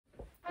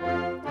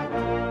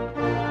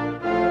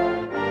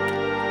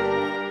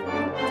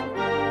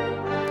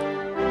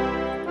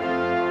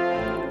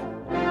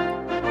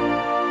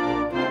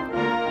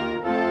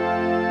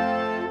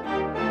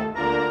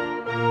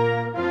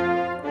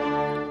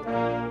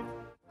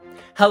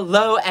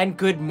Hello and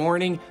good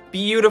morning,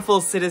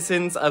 beautiful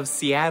citizens of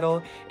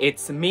Seattle.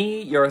 It's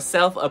me, your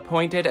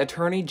self-appointed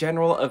Attorney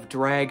General of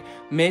Drag,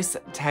 Miss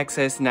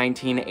Texas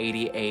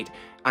 1988.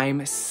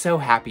 I'm so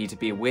happy to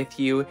be with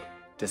you,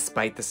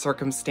 despite the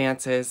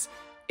circumstances.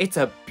 It's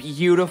a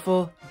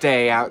beautiful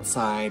day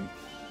outside.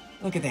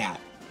 Look at that.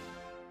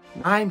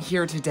 I'm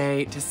here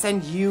today to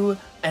send you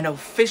an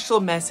official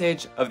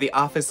message of the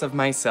office of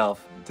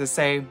myself to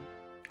say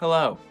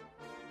hello.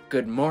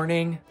 Good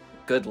morning,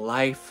 good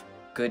life,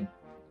 good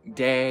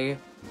day,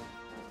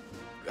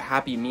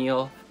 happy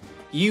meal.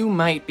 You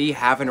might be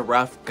having a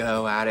rough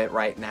go at it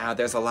right now.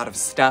 There's a lot of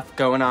stuff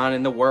going on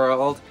in the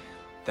world.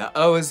 The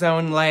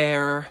ozone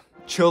layer,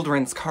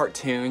 children's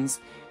cartoons,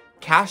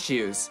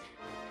 cashews.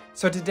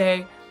 So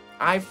today,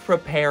 I've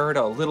prepared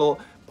a little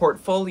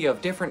portfolio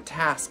of different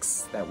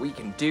tasks that we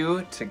can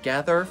do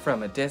together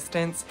from a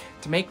distance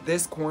to make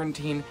this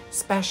quarantine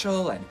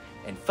special and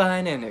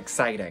fun and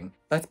exciting.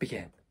 Let's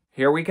begin.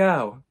 Here we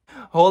go.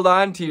 Hold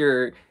on to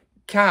your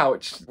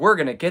couch. We're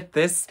gonna get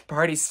this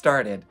party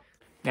started.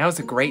 Now's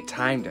a great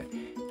time to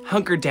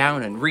hunker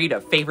down and read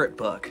a favorite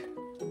book.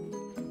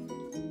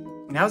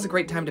 Now's a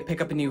great time to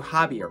pick up a new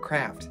hobby or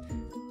craft.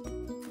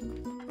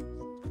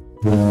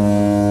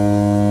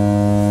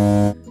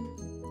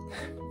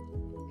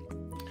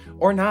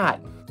 Or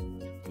not.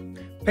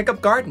 Pick up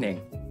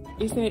gardening.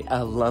 Isn't it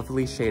a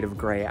lovely shade of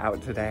gray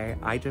out today?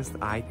 I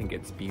think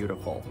it's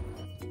beautiful.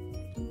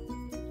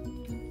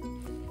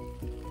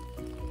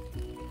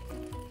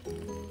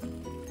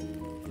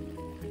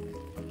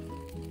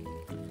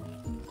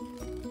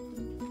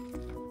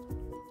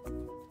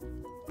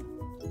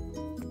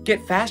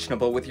 Get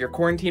fashionable with your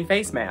quarantine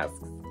face masks.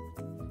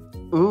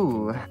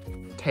 Ooh,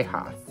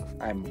 Tejas.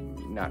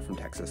 I'm not from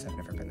Texas, I've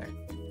never been there.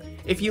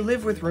 If you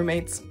live with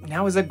roommates,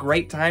 now is a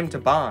great time to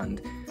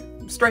bond.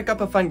 Strike up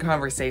a fun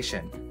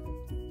conversation.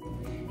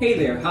 Hey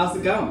there, how's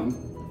it going?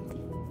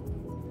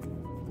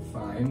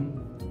 Fine.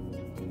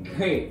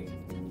 Great.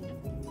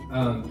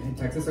 Hey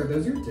Texas, are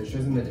those your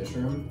dishes in the dish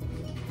room?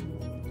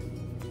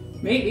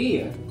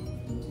 Maybe.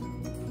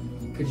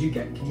 Could you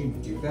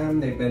do them?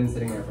 They've been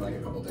sitting there for like a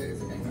couple days.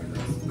 They're getting gross.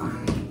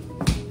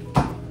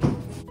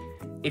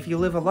 If you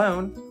live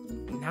alone,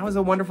 now is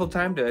a wonderful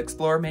time to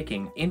explore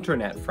making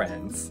internet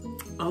friends.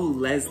 Oh,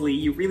 Leslie,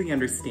 you really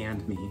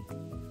understand me.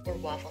 Or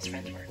Waffles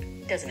friends work.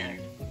 Doesn't matter.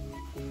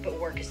 But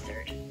work is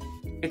third.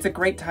 It's a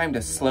great time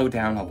to slow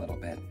down a little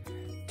bit.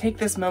 Take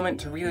this moment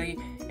to really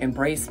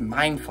embrace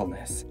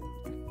mindfulness.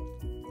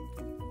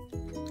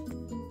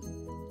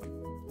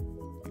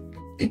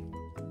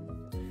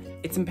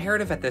 It's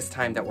imperative at this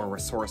time that we're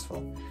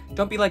resourceful.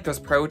 Don't be like those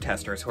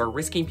protesters who are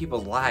risking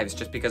people's lives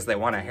just because they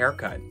want a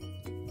haircut.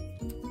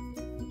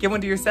 Give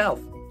one to yourself.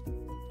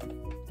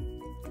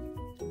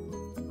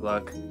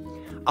 Look,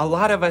 a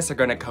lot of us are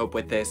going to cope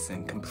with this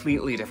in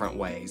completely different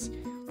ways.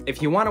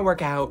 If you want to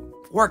work out,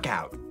 work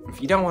out.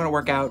 If you don't want to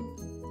work out,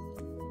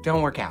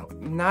 don't work out.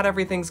 Not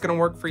everything's going to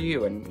work for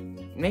you,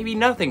 and maybe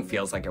nothing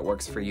feels like it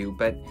works for you,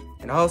 but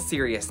in all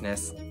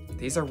seriousness,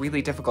 these are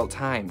really difficult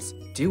times.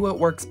 Do what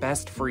works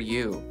best for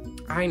you.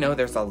 I know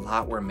there's a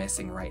lot we're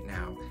missing right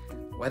now.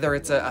 Whether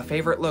it's a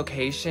favorite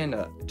location,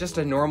 just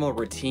a normal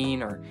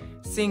routine, or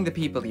seeing the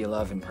people you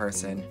love in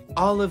person,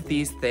 all of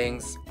these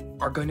things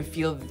are going to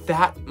feel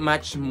that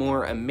much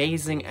more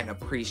amazing and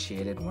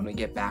appreciated when we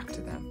get back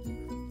to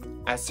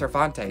them. As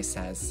Cervantes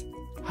says,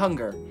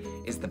 hunger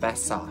is the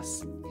best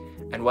sauce.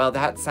 And while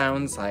that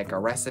sounds like a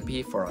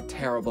recipe for a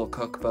terrible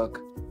cookbook,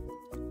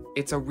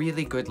 it's a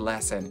really good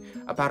lesson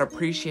about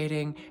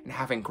appreciating and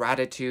having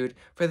gratitude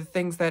for the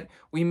things that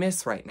we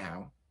miss right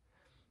now.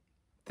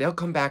 They'll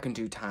come back in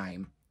due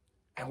time,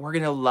 and we're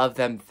gonna love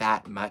them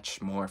that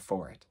much more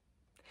for it.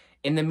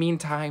 In the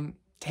meantime,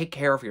 take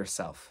care of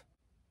yourself.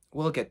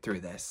 We'll get through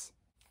this.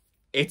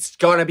 It's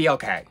gonna be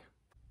okay.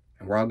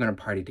 And we're all gonna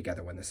party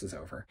together when this is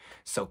over.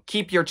 So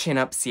keep your chin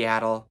up,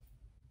 Seattle.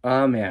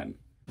 Oh man,